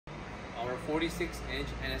46-inch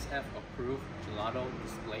NSF approved Gelato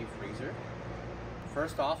display freezer.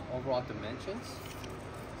 First off, overall dimensions.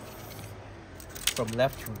 From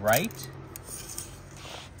left to right,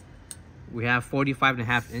 we have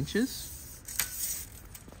 45.5 inches.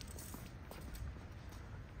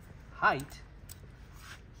 Height,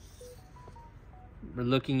 we're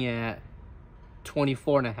looking at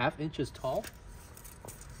 24.5 inches tall.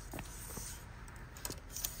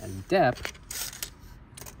 And depth,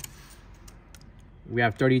 we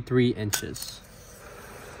have 33 inches.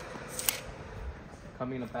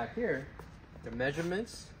 Coming up back here, the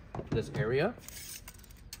measurements for this area,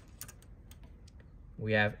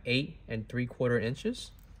 we have 8 3/4 inches.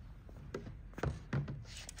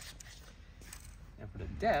 And for the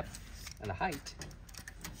depth and the height,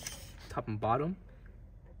 top and bottom,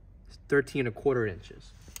 it's 13 1/4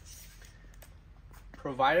 inches.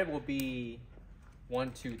 Provided will be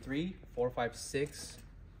 1, 2, 3, 4, 5, 6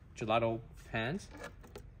 Gelato pans.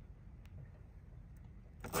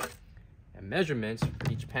 And measurements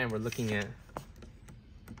for each pan, we're looking at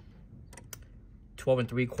 12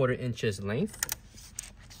 3/4 inches length,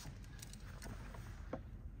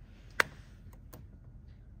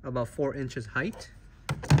 about 4 inches height,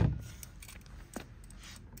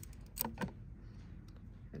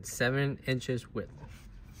 and 7 inches width.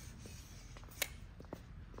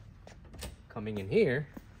 Coming in here,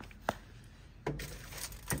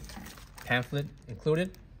 pamphlet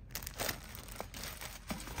included,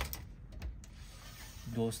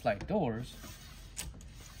 dual slide doors,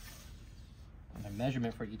 and a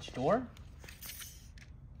measurement for each door.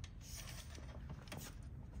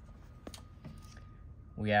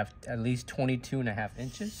 We have at least 22.5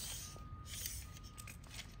 inches.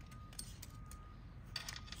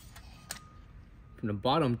 From the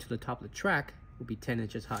bottom to the top of the track will be 10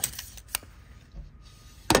 inches high.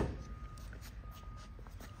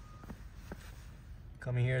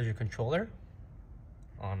 Coming here is your controller,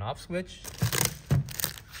 on off switch,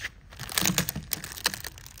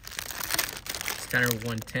 standard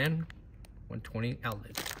 110, 120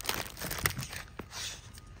 outlet.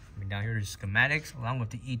 Coming down here is schematics along with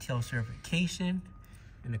the ETL certification,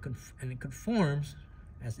 and it conforms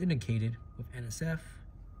as indicated with NSF,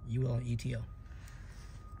 UL, and ETL.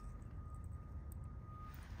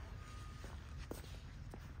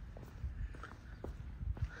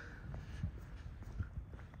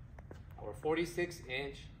 Our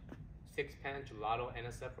 46-inch 6-pan Gelato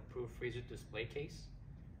NSF approved freezer display case.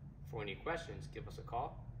 For any questions, give us a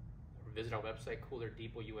call or visit our website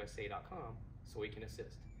coolerdepotUSA.com so we can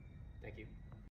assist. Thank you.